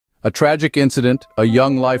A tragic incident, a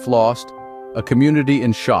young life lost, a community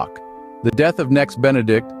in shock. The death of Nex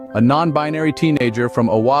Benedict, a non-binary teenager from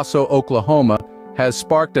Owasso, Oklahoma, has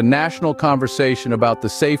sparked a national conversation about the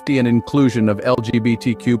safety and inclusion of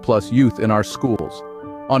LGBTQ+ youth in our schools.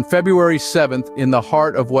 On February 7th, in the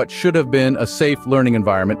heart of what should have been a safe learning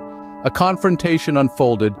environment, a confrontation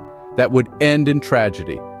unfolded that would end in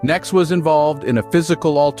tragedy. Nex was involved in a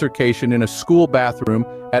physical altercation in a school bathroom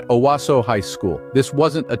at Owasso High School. This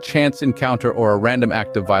wasn't a chance encounter or a random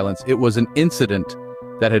act of violence. It was an incident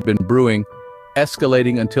that had been brewing,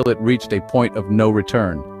 escalating until it reached a point of no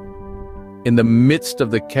return. In the midst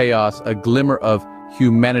of the chaos, a glimmer of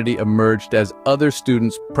humanity emerged as other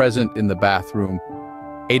students present in the bathroom,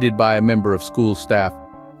 aided by a member of school staff,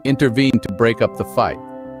 intervened to break up the fight.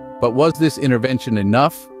 But was this intervention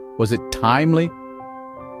enough? Was it timely?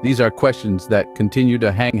 These are questions that continue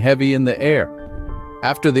to hang heavy in the air.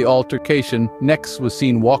 After the altercation, Nex was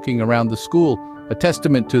seen walking around the school, a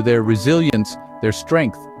testament to their resilience, their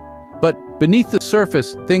strength. But beneath the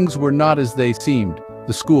surface, things were not as they seemed.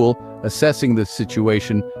 The school, assessing the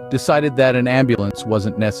situation, decided that an ambulance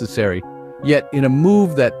wasn't necessary. Yet, in a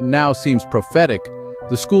move that now seems prophetic,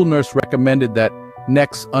 the school nurse recommended that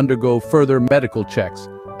Nex undergo further medical checks,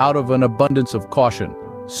 out of an abundance of caution.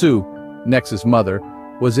 Sue, Nex's mother,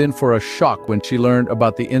 was in for a shock when she learned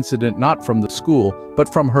about the incident not from the school, but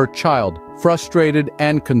from her child. Frustrated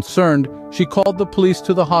and concerned, she called the police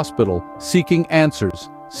to the hospital, seeking answers,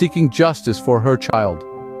 seeking justice for her child.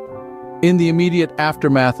 In the immediate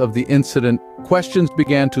aftermath of the incident, questions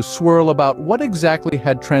began to swirl about what exactly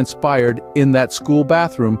had transpired in that school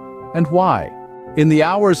bathroom and why. In the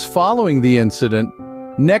hours following the incident,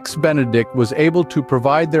 Nex Benedict was able to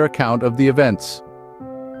provide their account of the events.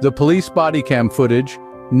 The police bodycam footage,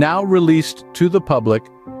 now released to the public,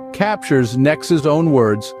 captures Nex's own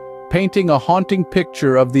words, painting a haunting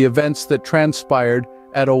picture of the events that transpired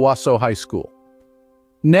at Owasso High School.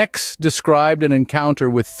 Nex described an encounter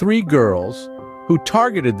with 3 girls who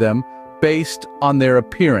targeted them based on their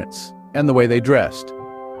appearance and the way they dressed.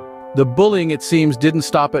 The bullying, it seems, didn't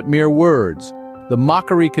stop at mere words. The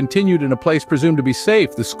mockery continued in a place presumed to be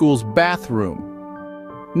safe, the school's bathroom.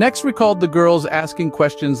 Nex recalled the girls asking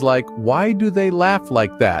questions like, "Why do they laugh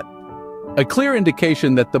like that?" A clear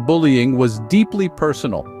indication that the bullying was deeply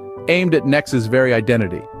personal, aimed at Nex's very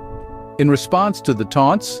identity. In response to the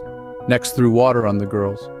taunts, Nex threw water on the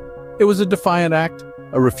girls. It was a defiant act,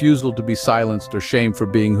 a refusal to be silenced or shamed for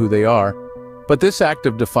being who they are. But this act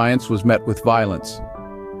of defiance was met with violence.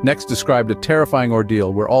 Nex described a terrifying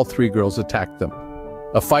ordeal where all 3 girls attacked them.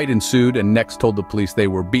 A fight ensued, and Nex told the police they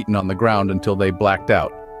were beaten on the ground until they blacked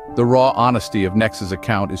out. The raw honesty of Nex's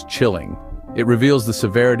account is chilling. It reveals the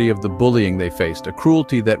severity of the bullying they faced, a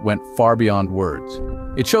cruelty that went far beyond words.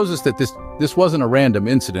 It shows us that this wasn't a random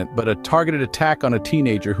incident, but a targeted attack on a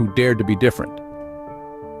teenager who dared to be different.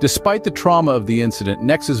 Despite the trauma of the incident,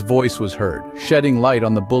 Nex's voice was heard, shedding light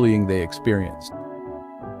on the bullying they experienced.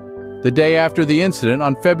 The day after the incident,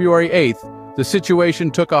 on February 8th, the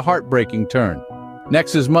situation took a heartbreaking turn.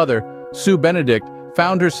 Nex's mother, Sue Benedict,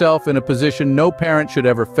 found herself in a position no parent should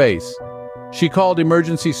ever face. She called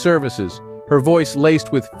emergency services, her voice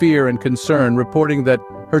laced with fear and concern, reporting that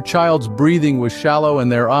her child's breathing was shallow and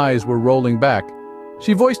their eyes were rolling back.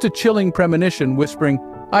 She voiced a chilling premonition, whispering,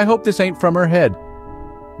 "I hope this ain't from her head."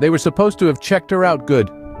 They were supposed to have checked her out good.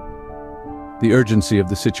 The urgency of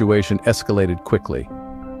the situation escalated quickly.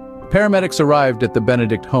 Paramedics arrived at the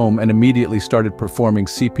Benedict home and immediately started performing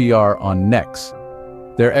CPR on Nex,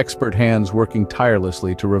 their expert hands working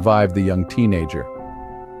tirelessly to revive the young teenager.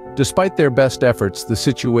 Despite their best efforts, the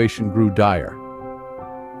situation grew dire,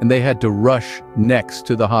 and they had to rush Nex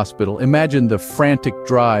to the hospital. Imagine the frantic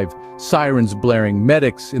drive, sirens blaring,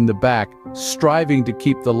 medics in the back, striving to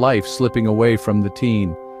keep the life slipping away from the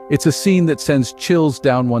teen. It's a scene that sends chills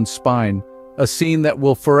down one's spine, a scene that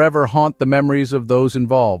will forever haunt the memories of those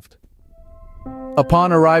involved.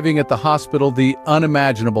 Upon arriving at the hospital, the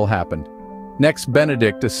unimaginable happened. Nex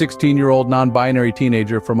Benedict, a 16-year-old non-binary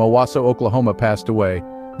teenager from Owasso, Oklahoma, passed away.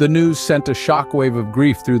 The news sent a shockwave of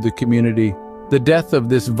grief through the community. The death of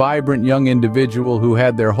this vibrant young individual who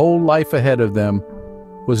had their whole life ahead of them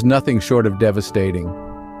was nothing short of devastating.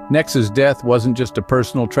 Nex's death wasn't just a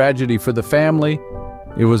personal tragedy for the family,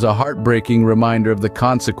 it was a heartbreaking reminder of the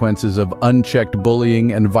consequences of unchecked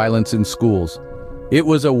bullying and violence in schools. It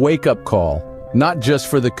was a wake-up call, not just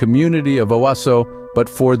for the community of Owasso, but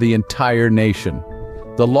for the entire nation.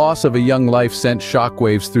 The loss of a young life sent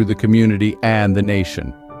shockwaves through the community and the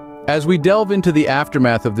nation. As we delve into the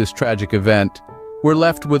aftermath of this tragic event, we're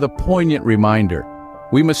left with a poignant reminder.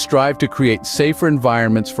 We must strive to create safer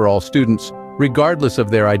environments for all students, regardless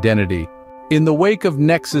of their identity. In the wake of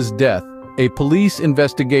Nex's death, a police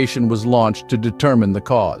investigation was launched to determine the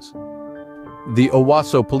cause. The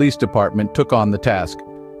Owasso Police Department took on the task,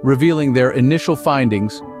 revealing their initial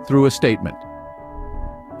findings through a statement.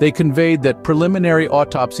 They conveyed that preliminary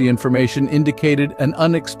autopsy information indicated an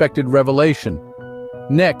unexpected revelation.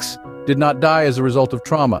 Nex did not die as a result of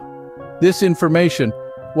trauma. This information,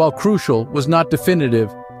 while crucial, was not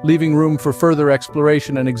definitive, leaving room for further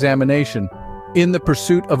exploration and examination. In the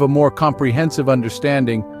pursuit of a more comprehensive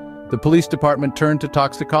understanding, the police department turned to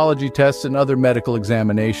toxicology tests and other medical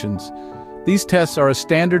examinations. These tests are a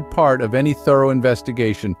standard part of any thorough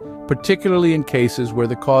investigation, particularly in cases where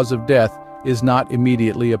the cause of death is not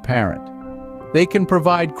immediately apparent. They can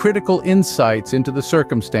provide critical insights into the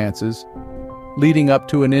circumstances leading up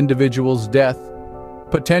to an individual's death,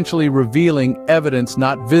 potentially revealing evidence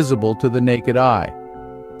not visible to the naked eye.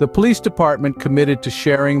 The police department committed to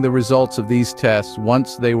sharing the results of these tests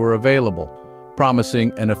once they were available,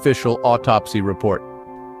 promising an official autopsy report.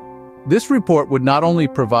 This report would not only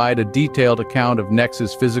provide a detailed account of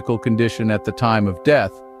Nex's physical condition at the time of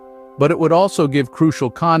death, but it would also give crucial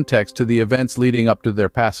context to the events leading up to their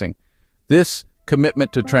passing. This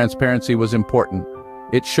commitment to transparency was important.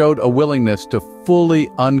 It showed a willingness to fully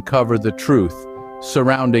uncover the truth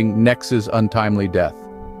surrounding Nex's untimely death.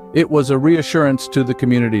 It was a reassurance to the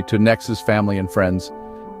community, to Nex's family and friends,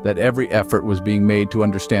 that every effort was being made to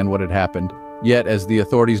understand what had happened. Yet, as the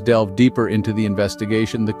authorities delved deeper into the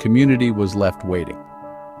investigation, the community was left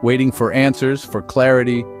waiting for answers, for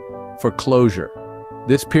clarity, for closure.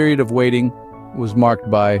 This period of waiting was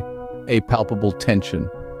marked by a palpable tension,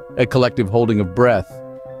 a collective holding of breath,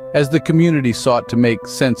 as the community sought to make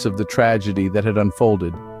sense of the tragedy that had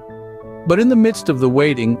unfolded. But in the midst of the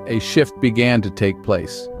waiting, a shift began to take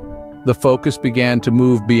place. The focus began to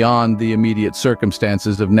move beyond the immediate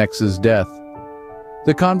circumstances of Nex's death.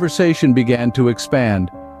 The conversation began to expand,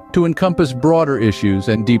 to encompass broader issues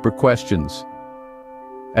and deeper questions.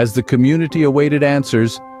 As the community awaited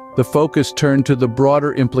answers, the focus turned to the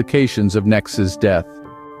broader implications of Nex's death.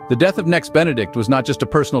 The death of Nex Benedict was not just a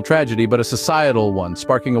personal tragedy, but a societal one,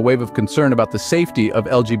 sparking a wave of concern about the safety of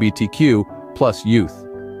LGBTQ+ youth.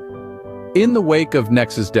 In the wake of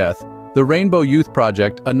Nex's death, the Rainbow Youth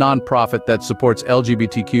Project, a nonprofit that supports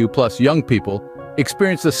LGBTQ+ young people,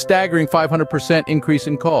 experienced a staggering 500% increase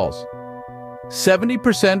in calls.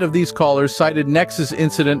 70% of these callers cited Nex's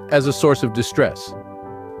incident as a source of distress.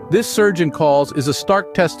 This surge in calls is a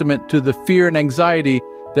stark testament to the fear and anxiety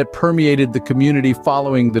that permeated the community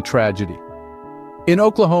following the tragedy. In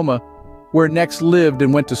Oklahoma, where Nex lived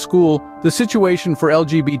and went to school, the situation for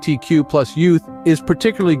LGBTQ+ youth is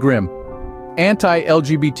particularly grim.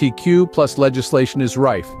 Anti-LGBTQ+ legislation is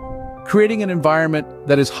rife, creating an environment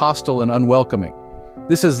that is hostile and unwelcoming.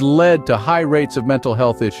 This has led to high rates of mental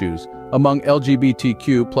health issues among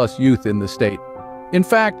LGBTQ+ youth in the state. In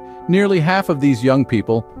fact, nearly half of these young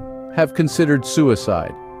people have considered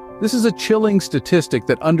suicide. This is a chilling statistic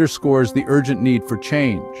that underscores the urgent need for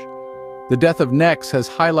change. The death of Nex has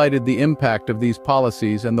highlighted the impact of these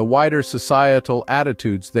policies and the wider societal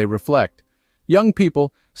attitudes they reflect. Young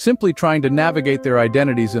people, simply trying to navigate their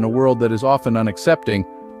identities in a world that is often unaccepting,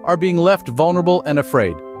 are being left vulnerable and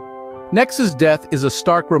afraid. Nex's death is a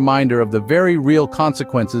stark reminder of the very real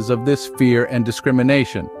consequences of this fear and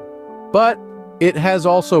discrimination. But it has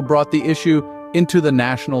also brought the issue into the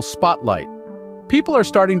national spotlight. People are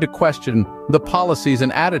starting to question the policies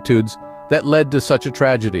and attitudes that led to such a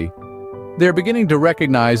tragedy. They're beginning to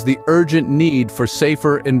recognize the urgent need for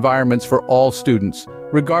safer environments for all students,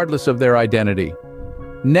 regardless of their identity.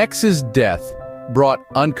 Nex's death brought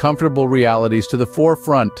uncomfortable realities to the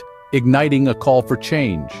forefront, igniting a call for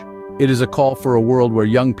change. It is a call for a world where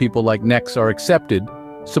young people like Nex are accepted,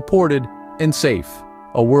 supported, and safe.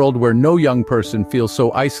 A world where no young person feels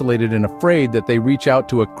so isolated and afraid that they reach out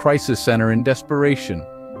to a crisis center in desperation.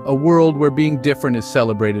 A world where being different is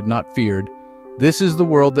celebrated, not feared. This is the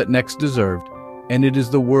world that Nex deserved, and it is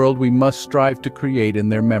the world we must strive to create in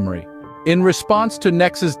their memory. In response to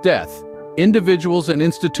Nex's death, individuals and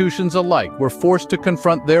institutions alike were forced to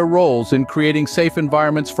confront their roles in creating safe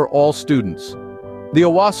environments for all students. The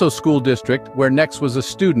Owasso School District, where Nex was a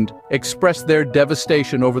student, expressed their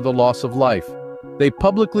devastation over the loss of life. They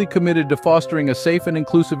publicly committed to fostering a safe and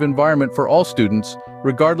inclusive environment for all students,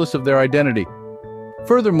 regardless of their identity.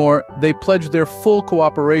 Furthermore, they pledged their full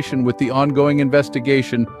cooperation with the ongoing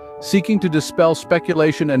investigation, seeking to dispel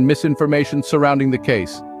speculation and misinformation surrounding the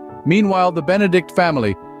case. Meanwhile, the Benedict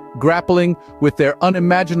family, grappling with their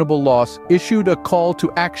unimaginable loss, issued a call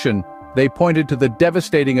to action. They pointed to the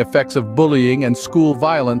devastating effects of bullying and school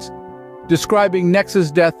violence describing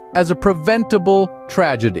Nex's death as a preventable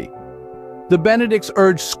tragedy. The Benedicts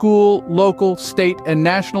urged school, local, state, and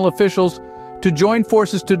national officials to join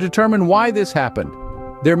forces to determine why this happened.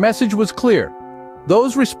 Their message was clear: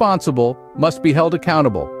 those responsible must be held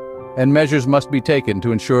accountable, and measures must be taken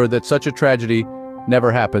to ensure that such a tragedy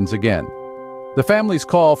never happens again. The family's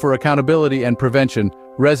call for accountability and prevention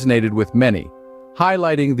resonated with many,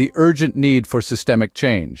 highlighting the urgent need for systemic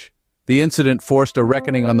change. The incident forced a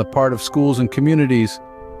reckoning on the part of schools and communities,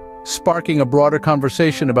 sparking a broader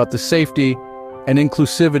conversation about the safety and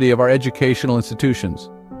inclusivity of our educational institutions.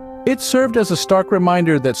 It served as a stark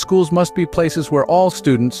reminder that schools must be places where all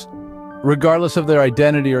students, regardless of their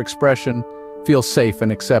identity or expression, feel safe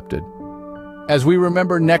and accepted. As we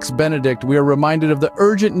remember Nex Benedict, we are reminded of the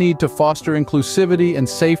urgent need to foster inclusivity and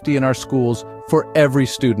safety in our schools for every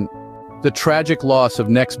student. The tragic loss of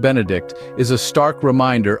Nex Benedict is a stark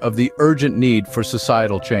reminder of the urgent need for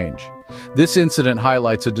societal change. This incident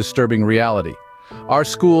highlights a disturbing reality. Our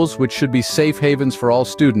schools, which should be safe havens for all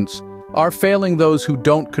students, are failing those who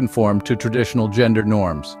don't conform to traditional gender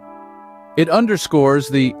norms. It underscores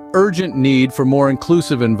the urgent need for more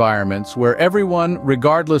inclusive environments where everyone,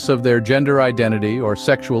 regardless of their gender identity or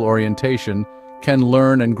sexual orientation, can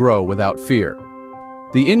learn and grow without fear.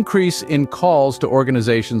 The increase in calls to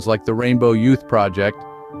organizations like the Rainbow Youth Project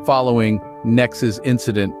following Nex's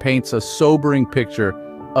incident paints a sobering picture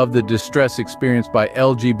of the distress experienced by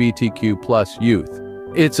LGBTQ+ youth.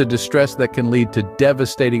 It's a distress that can lead to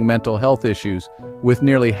devastating mental health issues, with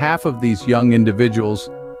nearly half of these young individuals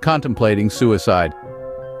contemplating suicide.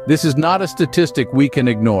 This is not a statistic we can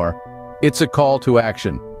ignore. It's a call to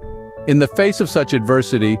action. In the face of such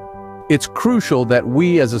adversity, it's crucial that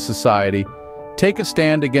we as a society take a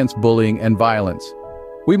stand against bullying and violence.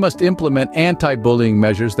 We must implement anti-bullying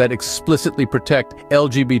measures that explicitly protect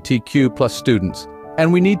LGBTQ+ students,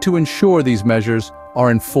 and we need to ensure these measures are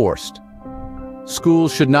enforced.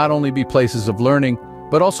 Schools should not only be places of learning,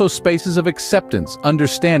 but also spaces of acceptance,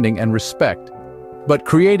 understanding, and respect. But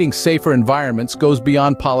creating safer environments goes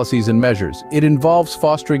beyond policies and measures. It involves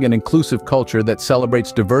fostering an inclusive culture that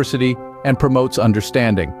celebrates diversity and promotes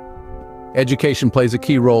understanding. Education plays a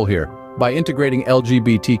key role here. By integrating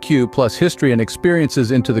LGBTQ+ history and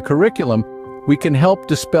experiences into the curriculum, we can help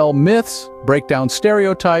dispel myths, break down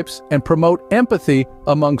stereotypes, and promote empathy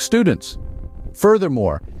among students.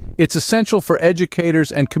 Furthermore, it's essential for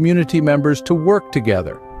educators and community members to work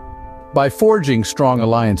together. By forging strong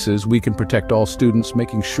alliances, we can protect all students,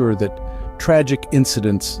 making sure that tragic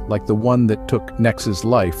incidents like the one that took Nex's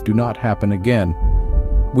life do not happen again.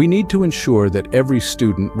 We need to ensure that every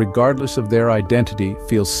student, regardless of their identity,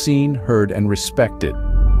 feels seen, heard, and respected.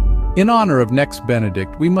 In honor of Nex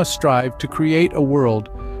Benedict, we must strive to create a world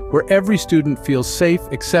where every student feels safe,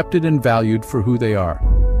 accepted, and valued for who they are.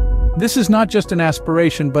 This is not just an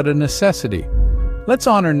aspiration, but a necessity. Let's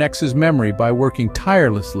honor Nex's memory by working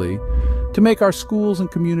tirelessly to make our schools and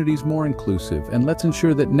communities more inclusive, and let's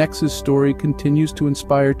ensure that Nex's story continues to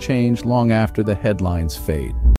inspire change long after the headlines fade.